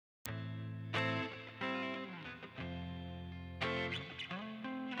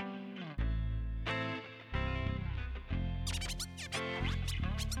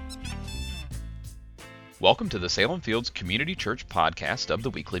Welcome to the Salem Fields Community Church podcast of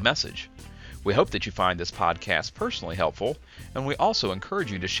the Weekly Message. We hope that you find this podcast personally helpful, and we also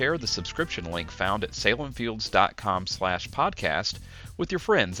encourage you to share the subscription link found at salemfields.com/podcast with your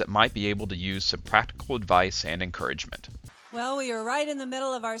friends that might be able to use some practical advice and encouragement. Well, we are right in the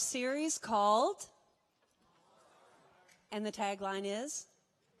middle of our series called, and the tagline is,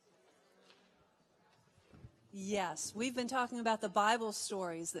 yes, we've been talking about the Bible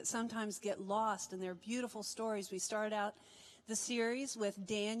stories that sometimes get lost, and they're beautiful stories. We started out the series with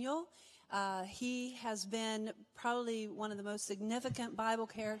Daniel. He has been probably one of the most significant Bible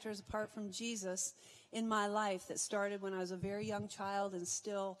characters apart from Jesus in my life, that started when I was a very young child and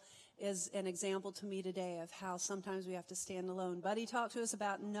still is an example to me today of how sometimes we have to stand alone. Buddy talked to us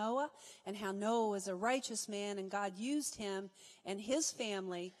about Noah and how Noah was a righteous man, and God used him and his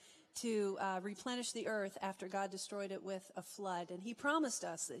family to replenish the earth after God destroyed it with a flood. And he promised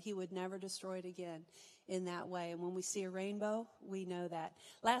us that he would never destroy it again in that way. And when we see a rainbow, we know that.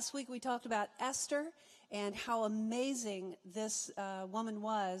 Last week we talked about Esther and how amazing this woman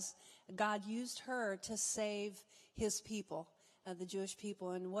was. God used her to save his people, the Jewish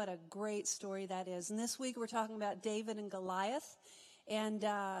people, and what a great story that is. And this week we're talking about David and Goliath. And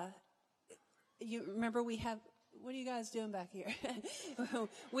you remember we have... What are you guys doing back here?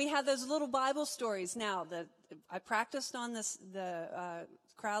 We have those little Bible stories. Now, I practiced on the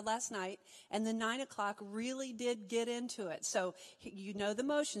crowd last night, and the 9 o'clock really did get into it. So you know the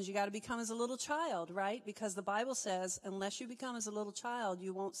motions. You got to become as a little child, right? Because the Bible says, unless you become as a little child,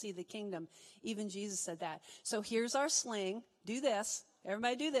 you won't see the kingdom. Even Jesus said that. So here's our sling. Do this.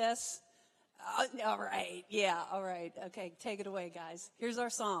 Everybody do this. All right. Yeah, all right. Okay, take it away, guys. Here's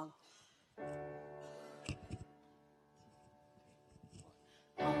our song.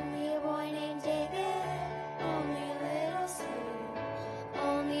 Only a boy named David, only a little sweet.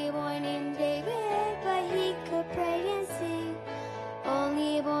 Only a boy named David, but he could pray and sing.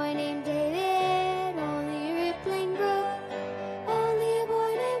 Only a boy named David, only a rippling brook. Only a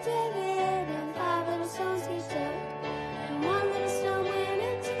boy named David, and 5 little stones he took. And 1 little stone went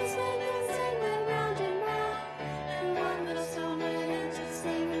into the sling, and the sling went round and round. And 1 little stone went into the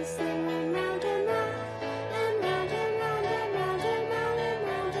sling, and the sling went round and round. And round and round and round and round and round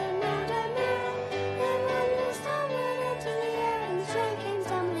and round and round. And 1 little stone went into the air, and the train came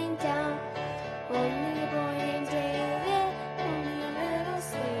tumbling down. Only a boy named David, only a little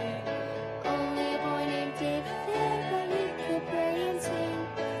slave. Only a boy named David, but he could pray and sing.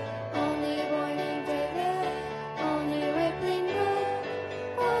 Only a boy named David, only a rippling brook.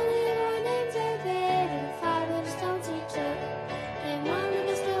 Only a boy named David, and 5 little stones he took. And 1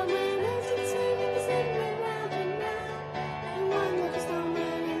 little stone went into the sling, and the sling went round and round. And 1 little stone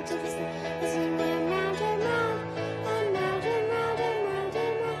went into the sling went round and round. And round and round and round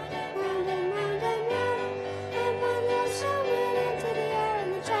and round, round and round and round. And 1 little stone went into the air,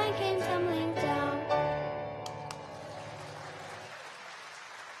 and the train came tumbling down.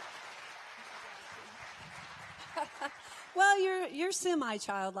 Well, you're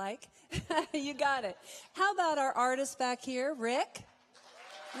semi-childlike. You got it. How about our artist back here, Rick?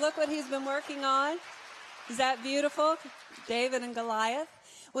 Look what he's been working on. Is that beautiful? David and Goliath.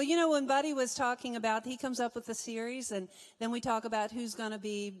 Well, you know, when Buddy was talking about, he comes up with the series, and then we talk about who's going to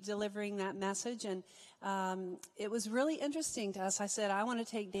be delivering that message. And it was really interesting to us. I said, I want to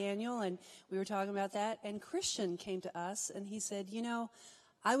take Daniel, and we were talking about that. And Christian came to us, and he said, you know,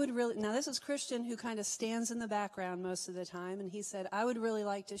 I would really, now this is Christian who kind of stands in the background most of the time, and he said, I would really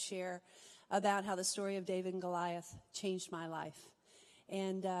like to share about how the story of David and Goliath changed my life.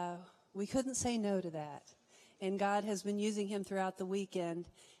 And we couldn't say no to that. And God has been using him throughout the weekend.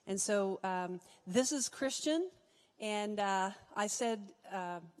 And so this is Christian, and I said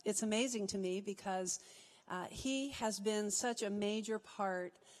it's amazing to me because he has been such a major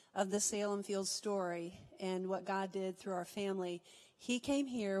part of the Salem Fields story and what God did through our family. He came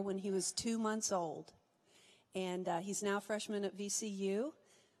here when he was 2 months old, and he's now a freshman at VCU.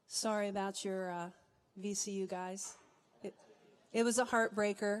 Sorry about your VCU guys. It was a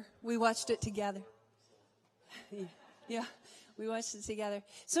heartbreaker. We watched it together. Yeah, we watched it together.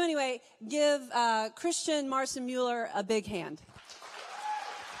 So anyway, give Christian Marson Mueller a big hand.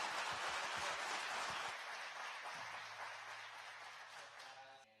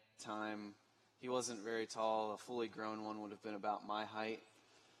 Time. He wasn't very tall. A fully grown one would have been about my height.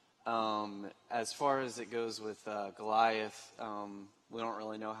 As far as it goes with Goliath, we don't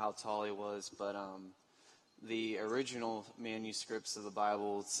really know how tall he was, but the original manuscripts of the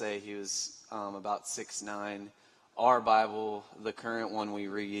Bible say he was about 6'9". Our Bible, the current one we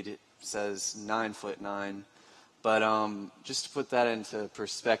read, says 9'9". But just to put that into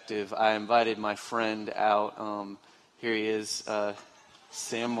perspective, I invited my friend out. Here he is,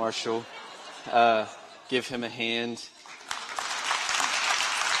 Sam Marshall. Give him a hand.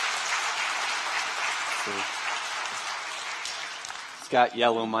 He's got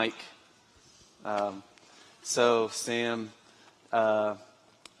yellow mic. So Sam,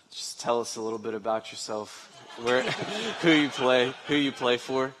 just tell us a little bit about yourself. Who you play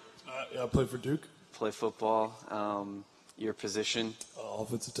for? I play for Duke. Play football. Your position?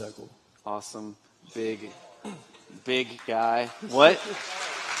 Offensive tackle. Awesome. Big guy. What?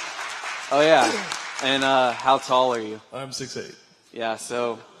 Oh yeah. And how tall are you? I'm 6'8". Yeah.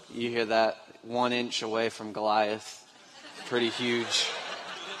 So you hear that? 1 inch away from Goliath. Pretty huge.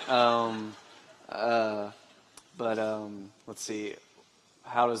 Let's see.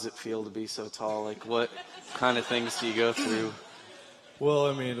 How does it feel to be so tall? Like, what kind of things do you go through? Well,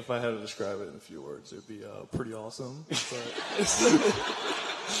 I mean, if I had to describe it in a few words, it would be pretty awesome. But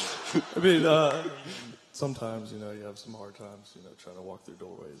I mean, sometimes, you have some hard times, trying to walk through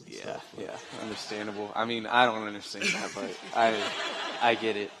doorways and stuff. But. Yeah, understandable. I mean, I don't understand that, but I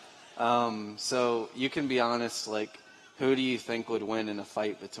get it. So you can be honest, like, who do you think would win in a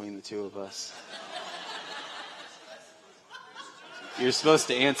fight between the two of us? You're supposed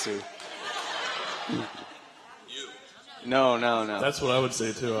to answer. You. No. That's what I would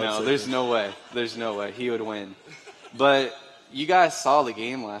say, too. There's no way. There's no way. He would win. But you guys saw the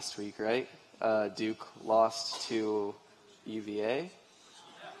game last week, right? Duke lost to UVA.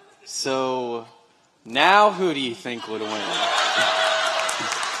 So now who do you think would win?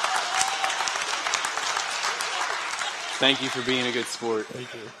 Thank you for being a good sport.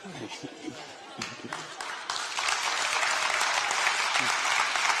 Thank you.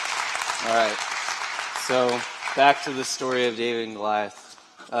 All right. So back to the story of David and Goliath.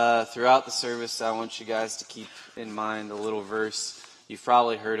 Throughout the service, I want you guys to keep in mind a little verse. You've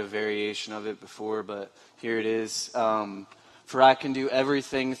probably heard a variation of it before, but here it is. For I can do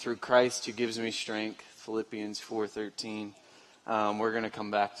everything through Christ who gives me strength. Philippians 4:13. We're going to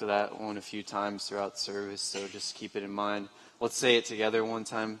come back to that one a few times throughout the service, so just keep it in mind. Let's say it together one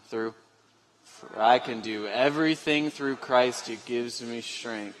time through. For I can do everything through Christ who gives me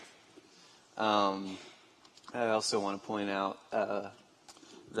strength. I also want to point out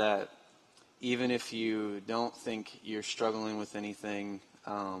that even if you don't think you're struggling with anything,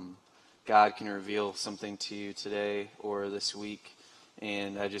 God can reveal something to you today or this week.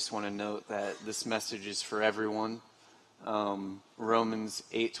 And I just want to note that this message is for everyone. Romans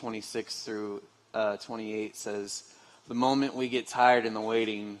 8:26 through 28 says, the moment we get tired in the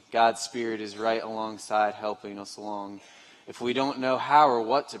waiting, God's Spirit is right alongside helping us along. If we don't know how or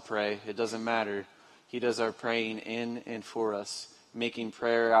what to pray, it doesn't matter. He does our praying in and for us, making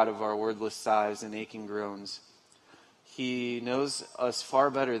prayer out of our wordless sighs and aching groans. He knows us far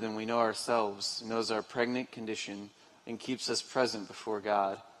better than we know ourselves, knows our pregnant condition, and keeps us present before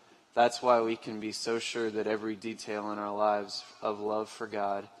God. That's why we can be so sure that every detail in our lives of love for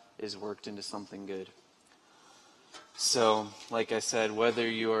God is worked into something good. So, like I said, whether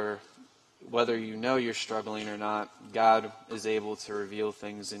you know you're struggling or not, God is able to reveal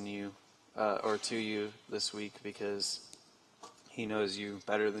things in you or to you this week because He knows you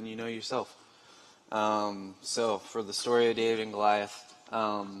better than you know yourself. So, for the story of David and Goliath,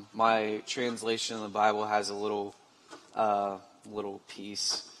 my translation of the Bible has a little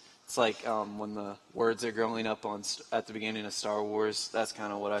piece. It's like when the words are growing up at the beginning of Star Wars. That's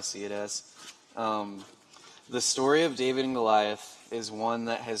kind of what I see it as. The story of David and Goliath is one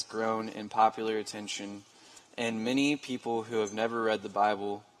that has grown in popular attention, and many people who have never read the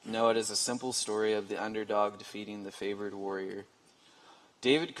Bible know it as a simple story of the underdog defeating the favored warrior.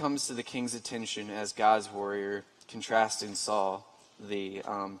 David comes to the king's attention as God's warrior, contrasting Saul, the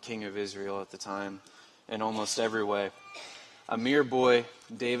king of Israel at the time, in almost every way. A mere boy,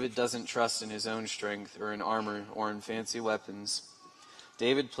 David doesn't trust in his own strength or in armor or in fancy weapons.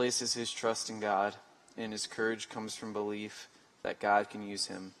 David places his trust in God, and his courage comes from belief that God can use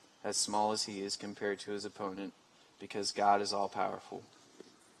him, as small as he is compared to his opponent, because God is all-powerful.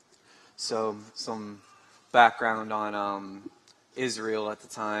 So, some background on Israel at the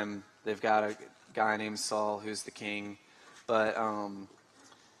time. They've got a guy named Saul who's the king, but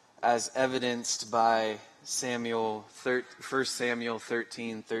as evidenced by 1 Samuel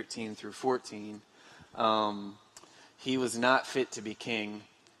 13 through 14, he was not fit to be king.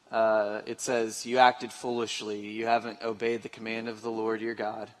 It says, you acted foolishly. You haven't obeyed the command of the Lord your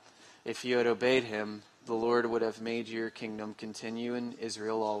God. If you had obeyed him, the Lord would have made your kingdom continue in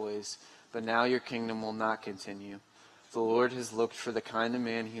Israel always. But now your kingdom will not continue. The Lord has looked for the kind of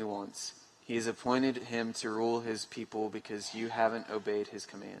man he wants. He has appointed him to rule his people because you haven't obeyed his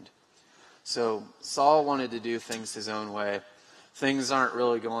command. So Saul wanted to do things his own way. Things aren't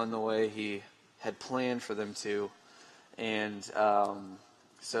really going the way he had planned for them to. And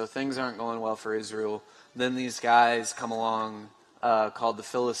so things aren't going well for Israel. Then these guys come along called the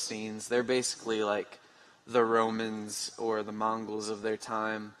Philistines. They're basically like the Romans or the Mongols of their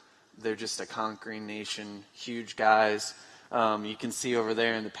time. They're just a conquering nation, huge guys. You can see over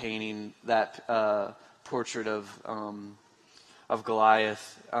there in the painting that portrait of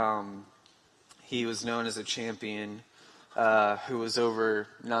Goliath. He was known as a champion who was over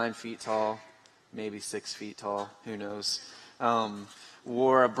 9 feet tall, maybe 6 feet tall, who knows.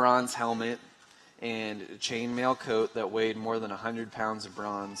 Wore a bronze helmet and a chainmail coat that weighed more than 100 pounds of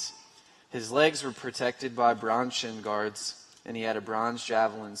bronze. His legs were protected by bronze shin guards, and he had a bronze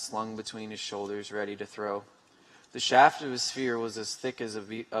javelin slung between his shoulders, ready to throw. The shaft of his spear was as thick as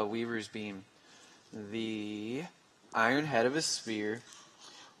a weaver's beam. The iron head of his spear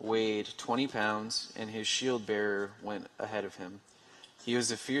weighed 20 pounds, and his shield bearer went ahead of him. He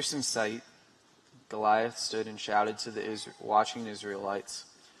was a fearsome sight. Goliath stood and shouted to the watching Israelites,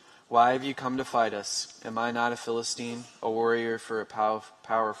 "Why have you come to fight us? Am I not a Philistine, a warrior for a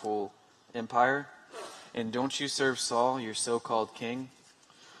powerful empire? And don't you serve Saul, your so-called king?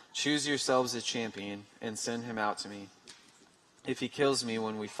 Choose yourselves a champion and send him out to me. If he kills me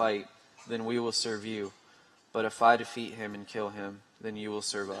when we fight, then we will serve you. But if I defeat him and kill him, then you will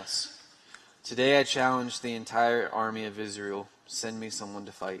serve us. Today I challenge the entire army of Israel. Send me someone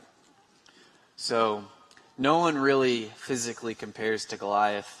to fight." So, no one really physically compares to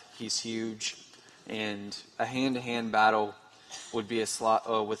Goliath. He's huge, and a hand-to-hand battle would be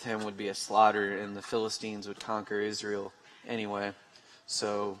with him would be a slaughter, and the Philistines would conquer Israel anyway.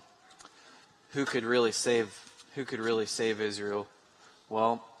 So, who could really save Israel?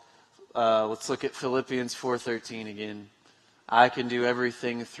 Well, let's look at Philippians 4:13 again. I can do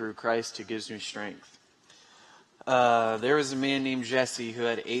everything through Christ who gives me strength. There was a man named Jesse who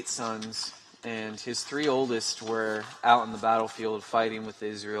had 8 sons, and his 3 oldest were out in the battlefield fighting with the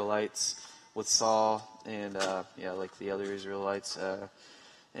Israelites, with Saul and like the other Israelites.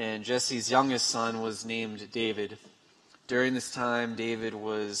 And Jesse's youngest son was named David. During this time, David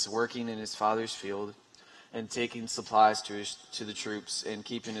was working in his father's field and taking supplies to the troops and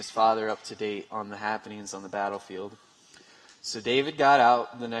keeping his father up to date on the happenings on the battlefield. So David got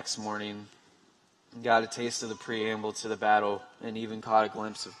out the next morning, got a taste of the preamble to the battle, and even caught a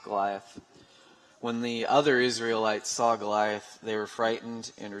glimpse of Goliath. When the other Israelites saw Goliath, they were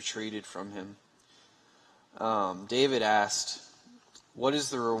frightened and retreated from him. David asked, "What is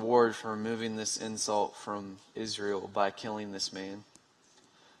the reward for removing this insult from Israel by killing this man?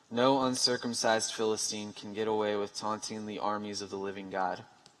 No uncircumcised Philistine can get away with taunting the armies of the living God."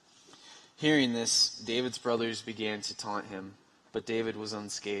 Hearing this, David's brothers began to taunt him, but David was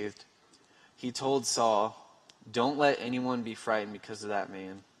unscathed. He told Saul, "Don't let anyone be frightened because of that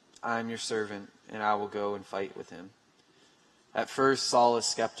man. I am your servant, and I will go and fight with him." At first, Saul is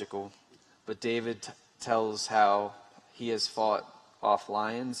skeptical, but David tells how he has fought off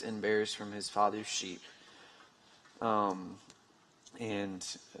lions and bears from his father's sheep.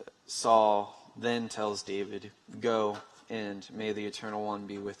 And Saul then tells David, "Go, and may the Eternal One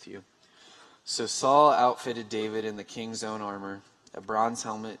be with you." So Saul outfitted David in the king's own armor, a bronze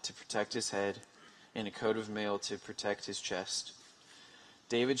helmet to protect his head, and a coat of mail to protect his chest.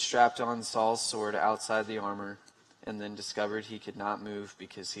 David strapped on Saul's sword outside the armor, and then discovered he could not move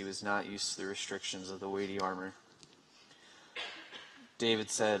because he was not used to the restrictions of the weighty armor.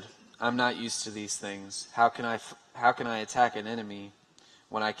 David said, "I'm not used to these things. How can I attack an enemy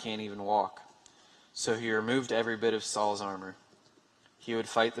when I can't even walk?" So he removed every bit of Saul's armor. He would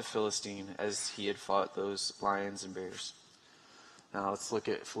fight the Philistine as he had fought those lions and bears. Now let's look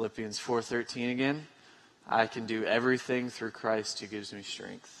at Philippians 4:13 again. I can do everything through Christ who gives me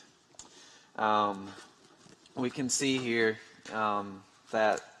strength. We can see here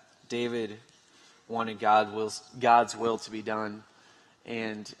that David wanted God's will to be done.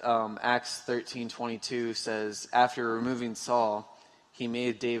 And Acts 13:22 says, after removing Saul, he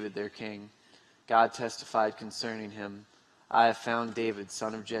made David their king. God testified concerning him, "I have found David,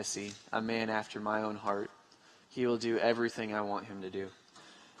 son of Jesse, a man after my own heart. He will do everything I want him to do."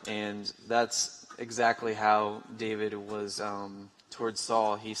 And that's exactly how David was towards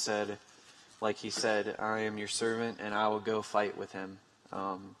Saul. He said, "I am your servant, and I will go fight with him."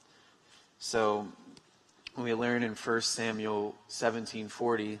 So we learn in 1 Samuel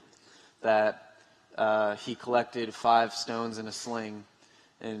 17:40 that he collected 5 stones in a sling.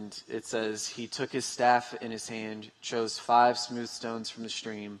 And it says, he took his staff in his hand, chose 5 smooth stones from the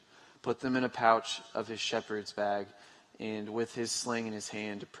stream, put them in a pouch of his shepherd's bag, and with his sling in his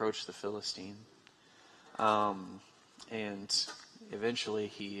hand approached the Philistine. And eventually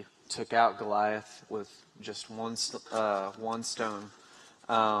he took out Goliath with just one stone.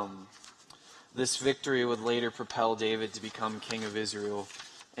 This victory would later propel David to become king of Israel,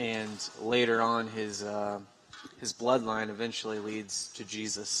 and later on his bloodline eventually leads to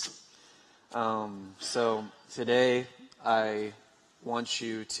Jesus. So today I want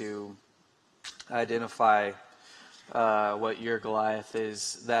you to identify what your Goliath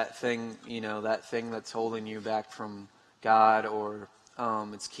is, that thing that's holding you back from God, or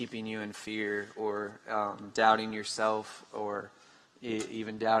it's keeping you in fear, or doubting yourself, or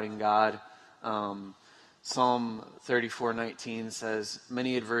even doubting God. Psalm 34:19 says,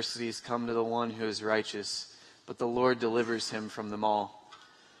 "Many adversities come to the one who is righteous, but the Lord delivers him from them all."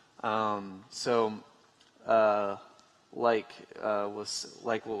 Like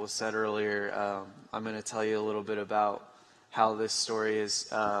what was said earlier, I'm going to tell you a little bit about how this story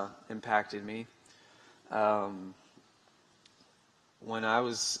has impacted me. When I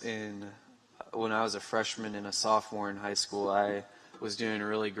was a freshman and a sophomore in high school, I was doing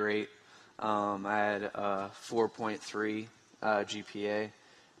really great. I had a 4.3 GPA.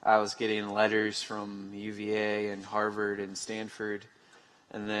 I was getting letters from UVA and Harvard and Stanford.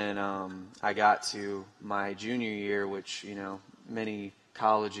 And then I got to my junior year, which, many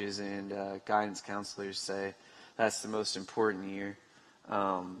colleges and guidance counselors say that's the most important year.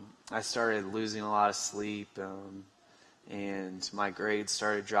 I started losing a lot of sleep, and my grades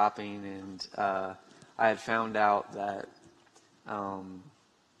started dropping, and I had found out that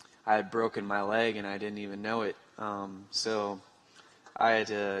I had broken my leg, and I didn't even know it. So I had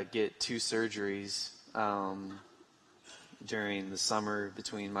to get 2 surgeries during the summer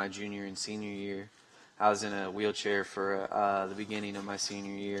between my junior and senior year. I was in a wheelchair for the beginning of my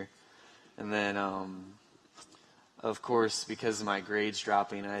senior year. And then, of course, because of my grades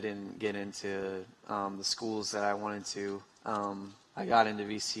dropping, I didn't get into the schools that I wanted to. I got into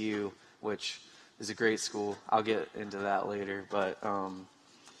VCU, which is a great school. I'll get into that later. But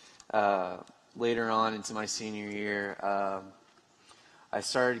later on into my senior year, I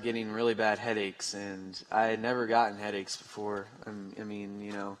started getting really bad headaches, and I had never gotten headaches before. I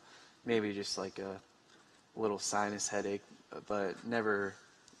mean, maybe just like a little sinus headache, but never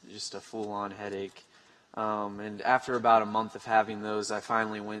just a full-on headache. And after about a month of having those, I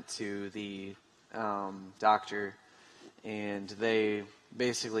finally went to the doctor, and they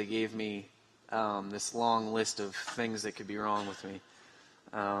basically gave me this long list of things that could be wrong with me.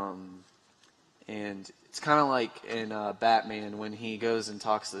 And it's kind of like in Batman when he goes and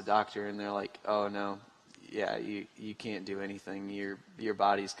talks to the doctor, and they're like, "Oh no, yeah, you can't do anything. Your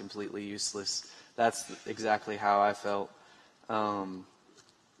body's completely useless." That's exactly how I felt. Then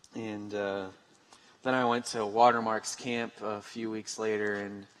I went to Watermarks camp a few weeks later,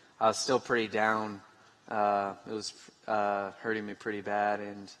 and I was still pretty down. It was hurting me pretty bad,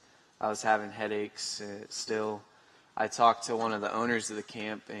 and I was having headaches still. I talked to one of the owners of the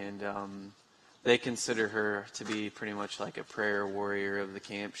camp, and they consider her to be pretty much like a prayer warrior of the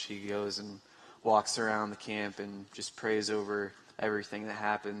camp. She goes and walks around the camp and just prays over everything that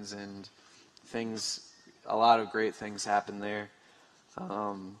happens, and a lot of great things happen there.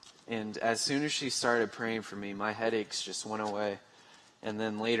 And as soon as she started praying for me, my headaches just went away. And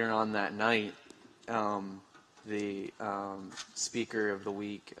then later on that night, the speaker of the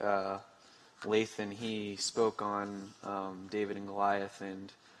week, Lathan, he spoke on David and Goliath,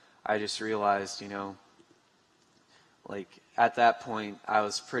 and I just realized, at that point, I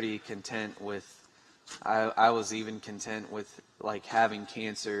was pretty content with, I was even content with, having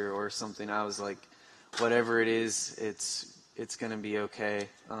cancer or something. I was like, whatever it is, it's going to be okay.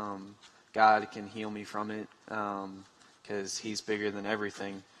 God can heal me from it, because He's bigger than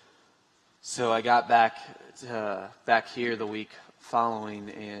everything. So I got back here the week following,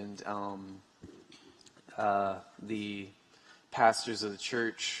 and the pastors of the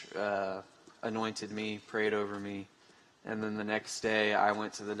church anointed me, prayed over me, and then the next day I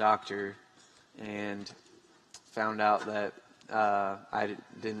went to the doctor and found out that I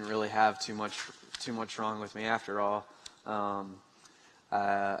didn't really have too much wrong with me after all, and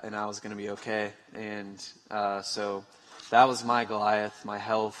I was going to be okay. And so that was my Goliath, my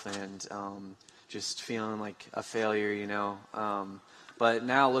health, and just feeling like a failure, But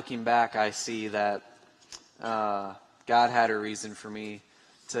now looking back, I see that God had a reason for me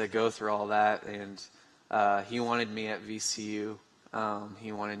to go through all that, and He wanted me at VCU.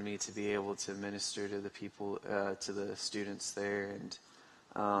 He wanted me to be able to minister to the people, to the students there, and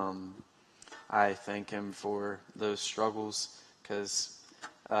I thank Him for those struggles, because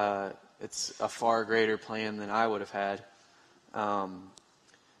it's a far greater plan than I would have had.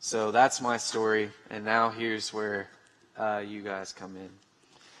 So that's my story, and now here's where you guys come in.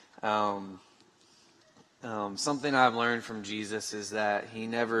 Something I've learned from Jesus is that he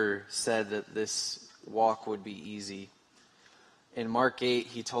never said that this walk would be easy. In Mark 8,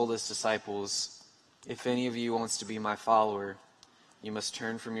 he told his disciples, "If any of you wants to be my follower, you must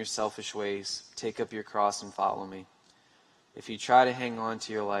turn from your selfish ways, take up your cross, and follow me. If you try to hang on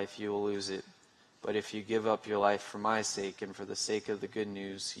to your life, you will lose it. But if you give up your life for my sake and for the sake of the good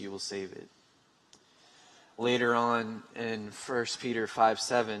news, you will save it." Later on in 1 Peter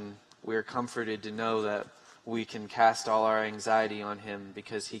 5:7, we are comforted to know that we can cast all our anxiety on him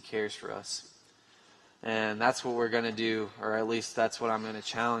because he cares for us. And that's what we're going to do, or at least that's what I'm going to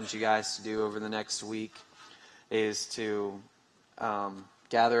challenge you guys to do over the next week, is to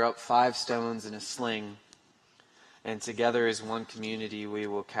gather up 5 stones in a sling, and together as one community we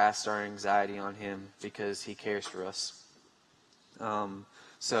will cast our anxiety on him because he cares for us.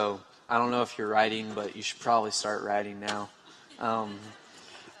 So I don't know if you're writing, but you should probably start writing now.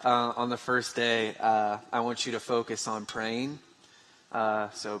 On the first day, I want you to focus on praying,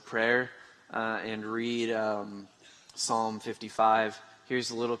 so prayer, and read Psalm 55. Here's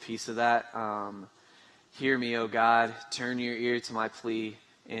a little piece of that. "Hear me, O God, turn your ear to my plea,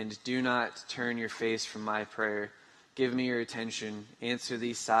 and do not turn your face from my prayer. Give me your attention, answer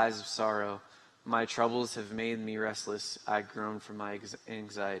these sighs of sorrow. My troubles have made me restless, I groan from my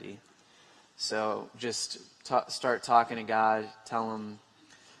anxiety." So just start talking to God, tell him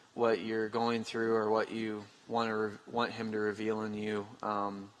what you're going through or what you want him to reveal in you,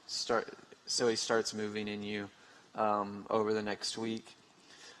 so he starts moving in you over the next week.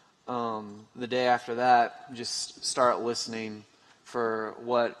 The day after that, just start listening for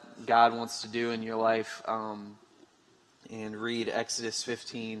what God wants to do in your life, and read Exodus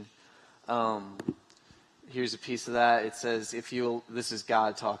 15. Here's a piece of that. It says, this is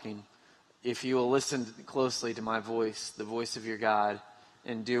God talking, "If you will listen closely to my voice, the voice of your God,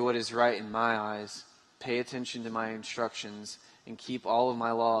 and do what is right in my eyes, pay attention to my instructions, and keep all of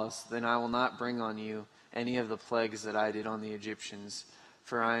my laws, then I will not bring on you any of the plagues that I did on the Egyptians,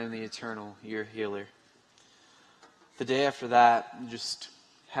 for I am the eternal, your healer." The day after that, just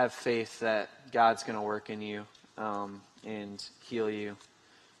have faith that God's going to work in you and heal you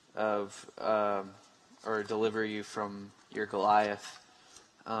or deliver you from your Goliath.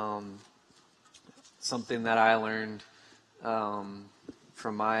 Something that I learned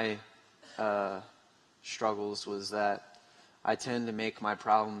from my struggles was that I tend to make my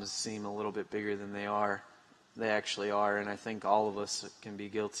problems seem a little bit bigger than they are. They actually are, and I think all of us can be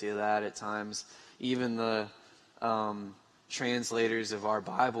guilty of that at times. Even the translators of our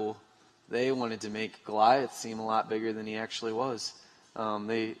Bible, they wanted to make Goliath seem a lot bigger than he actually was.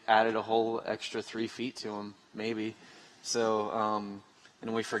 They added a whole extra 3 feet to him, maybe. So,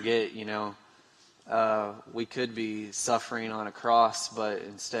 and we forget, we could be suffering on a cross, but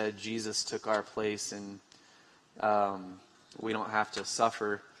instead Jesus took our place, and we don't have to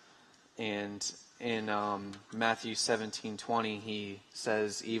suffer. And in Matthew 17:20, he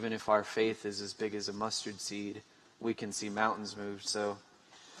says, even if our faith is as big as a mustard seed, we can see mountains moved. So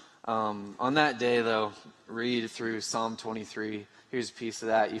on that day, though, read through Psalm 23. Here's a piece of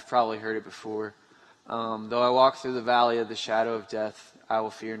that. You've probably heard it before. "Though I walk through the valley of the shadow of death, I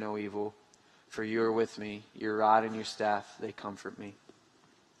will fear no evil. For you are with me, your rod and your staff, they comfort me."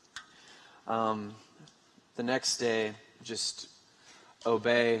 The next day, just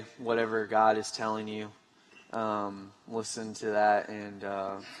obey whatever God is telling you. Listen to that and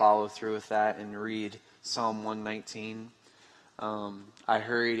follow through with that, and read Psalm 119. "I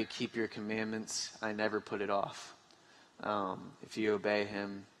hurry to keep your commandments, I never put it off." If you obey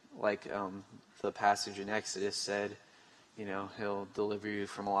him, like the passage in Exodus said, he'll deliver you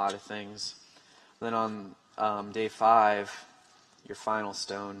from a lot of things. Then on day 5, your final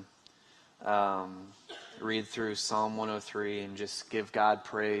stone, read through Psalm 103 and just give God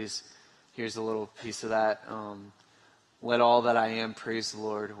praise. Here's a little piece of that. "Let all that I am praise the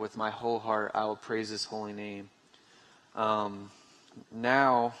Lord. With my whole heart I will praise his holy name."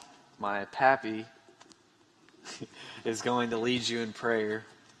 Now, my pappy is going to lead you in prayer,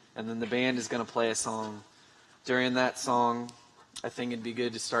 and then the band is going to play a song. During that song, I think it'd be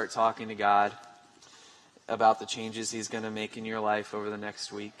good to start talking to God about the changes he's going to make in your life over the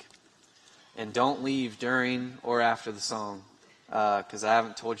next week. And don't leave during or after the song, because I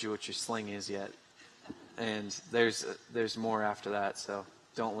haven't told you what your sling is yet. And there's more after that, so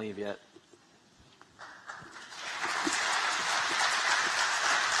don't leave yet.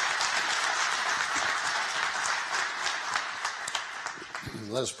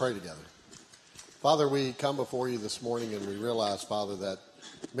 Let us pray together. Father, we come before you this morning and we realize, Father, that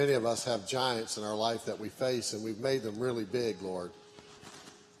many of us have giants in our life that we face, and we've made them really big, Lord.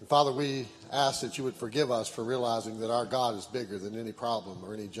 And Father, we ask that you would forgive us for realizing that our God is bigger than any problem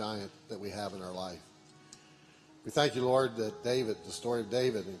or any giant that we have in our life. We thank you, Lord, that David, the story of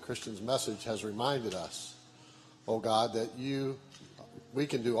David and Christian's message has reminded us, oh God, that we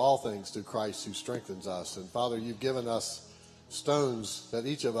can do all things through Christ who strengthens us. And Father, you've given us stones that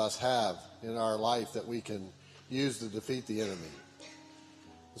each of us have in our life that we can use to defeat the enemy.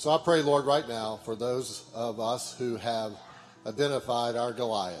 So I pray, Lord, right now for those of us who have identified our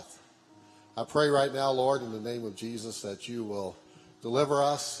Goliath. I pray right now, Lord, in the name of Jesus, that you will deliver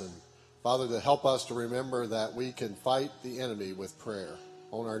us, and Father, to help us to remember that we can fight the enemy with prayer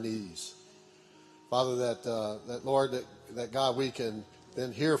on our knees. Father, that Lord, that God, we can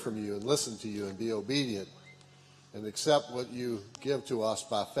then hear from you and listen to you and be obedient and accept what you give to us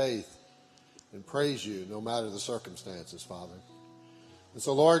by faith and praise you no matter the circumstances, Father. And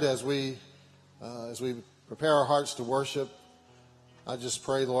so, Lord, as we prepare our hearts to worship, I just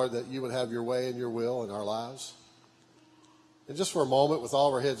pray, Lord, that you would have your way and your will in our lives. And just for a moment, with all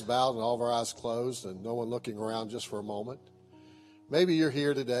of our heads bowed and all of our eyes closed and no one looking around, just for a moment, maybe you're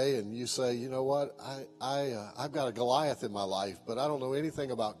here today and you say, you know what, I've got a Goliath in my life, but I don't know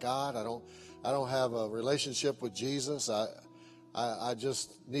anything about God. I don't have a relationship with Jesus. I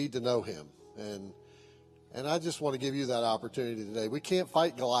just need to know him. And I just want to give you that opportunity today. We can't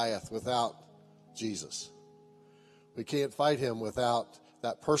fight Goliath without Jesus. We can't fight him without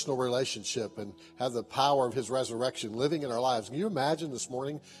that personal relationship and have the power of his resurrection living in our lives. Can you imagine this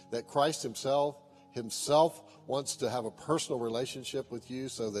morning that Christ himself wants to have a personal relationship with you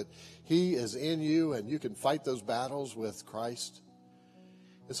so that he is in you and you can fight those battles with Christ?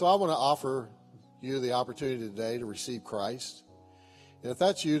 And so I want to offer you the opportunity today to receive Christ. And if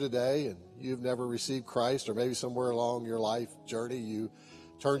that's you today and you've never received Christ, or maybe somewhere along your life journey you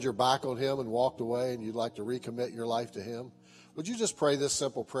turned your back on him and walked away and you'd like to recommit your life to him, would you just pray this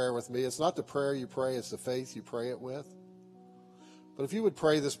simple prayer with me? It's not the prayer you pray, it's the faith you pray it with. But if you would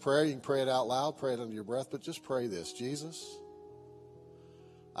pray this prayer, you can pray it out loud, pray it under your breath, but just pray this. Jesus,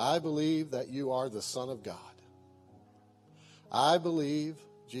 I believe that you are the Son of God. I believe,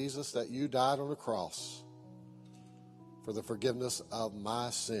 Jesus, that you died on the cross for the forgiveness of my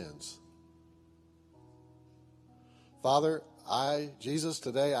sins. Father, Jesus,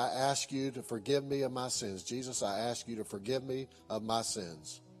 today I ask you to forgive me of my sins. Jesus, I ask you to forgive me of my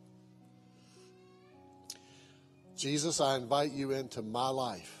sins. Jesus, I invite you into my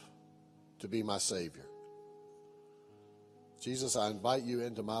life to be my Savior. Jesus, I invite you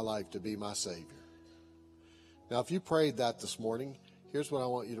into my life to be my Savior. Now, if you prayed that this morning, here's what I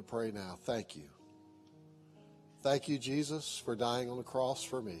want you to pray now. Thank you. Thank you, Jesus, for dying on the cross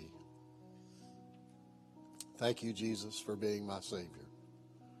for me. Thank you, Jesus, for being my Savior.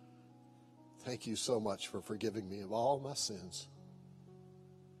 Thank you so much for forgiving me of all my sins.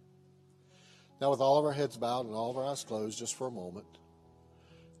 Now, with all of our heads bowed and all of our eyes closed, just for a moment.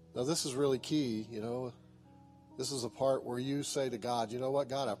 Now, this is really key, This is a part where you say to God, you know what,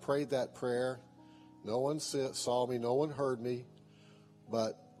 God, I prayed that prayer. No one saw me, no one heard me,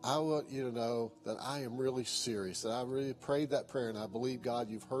 but I want you to know that I am really serious, that I really prayed that prayer, and I believe, God,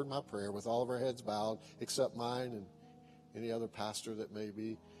 you've heard my prayer with all of our heads bowed, except mine and any other pastor that may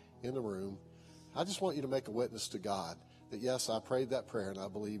be in the room. I just want you to make a witness to God that, yes, I prayed that prayer, and I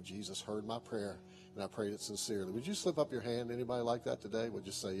believe Jesus heard my prayer, and I prayed it sincerely. Would you slip up your hand? Anybody like that today? Would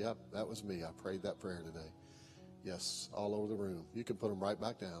you say, yep, that was me. I prayed that prayer today. Yes, all over the room. You can put them right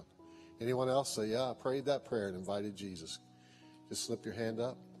back down. Anyone else say, yeah, I prayed that prayer and invited Jesus. Just slip your hand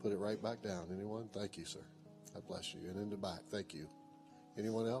up. Put it right back down. Anyone? Thank you, sir. God bless you. And in the back, thank you.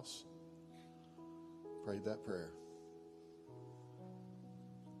 Anyone else? Prayed that prayer.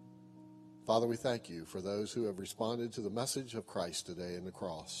 Father, we thank you for those who have responded to the message of Christ today in the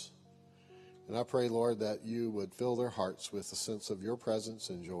cross. And I pray, Lord, that you would fill their hearts with a sense of your presence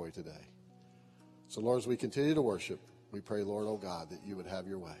and joy today. So, Lord, as we continue to worship, we pray, Lord, oh God, that you would have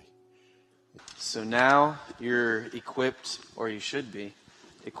your way. So now you're equipped, or you should be,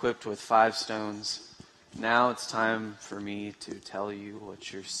 equipped with 5 stones. Now it's time for me to tell you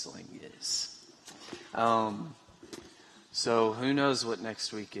what your sling is. So who knows what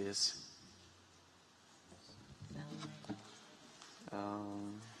next week is?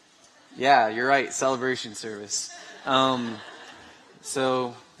 Yeah, you're right. Celebration service.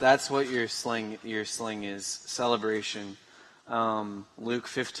 So that's what your sling is. Celebration. Luke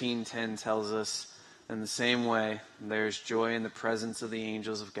 15:10 tells us, in the same way, there's joy in the presence of the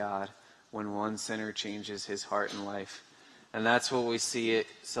angels of God when one sinner changes his heart and life. And that's what we see at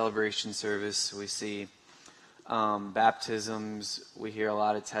celebration service. We see baptisms. We hear a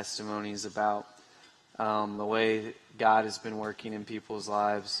lot of testimonies about the way God has been working in people's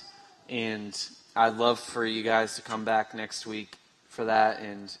lives. And I'd love for you guys to come back next week for that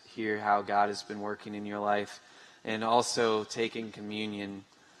and hear how God has been working in your life. And also taking communion.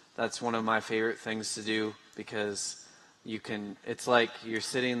 That's one of my favorite things to do, because it's like you're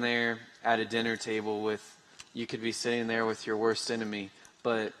sitting there at a dinner table you could be sitting there with your worst enemy,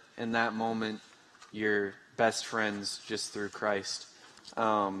 but in that moment, you're best friends just through Christ.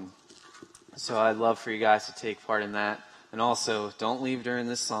 So I'd love for you guys to take part in that. And also, don't leave during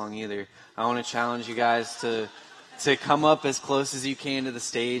this song either. I want to challenge you guys to come up as close as you can to the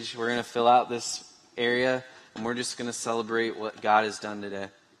stage. We're going to fill out this area, and we're just going to celebrate what God has done today.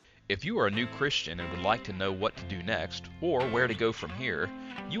 If you are a new Christian and would like to know what to do next, or where to go from here,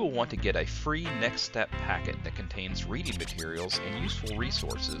 you will want to get a free Next Step packet that contains reading materials and useful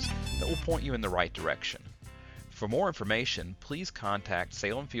resources that will point you in the right direction. For more information, please contact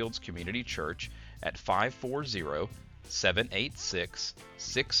Salem Fields Community Church at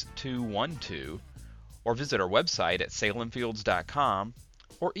 540-786-6212, or visit our website at salemfields.com,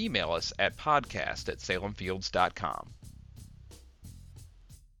 or email us at podcast@salemfields.com.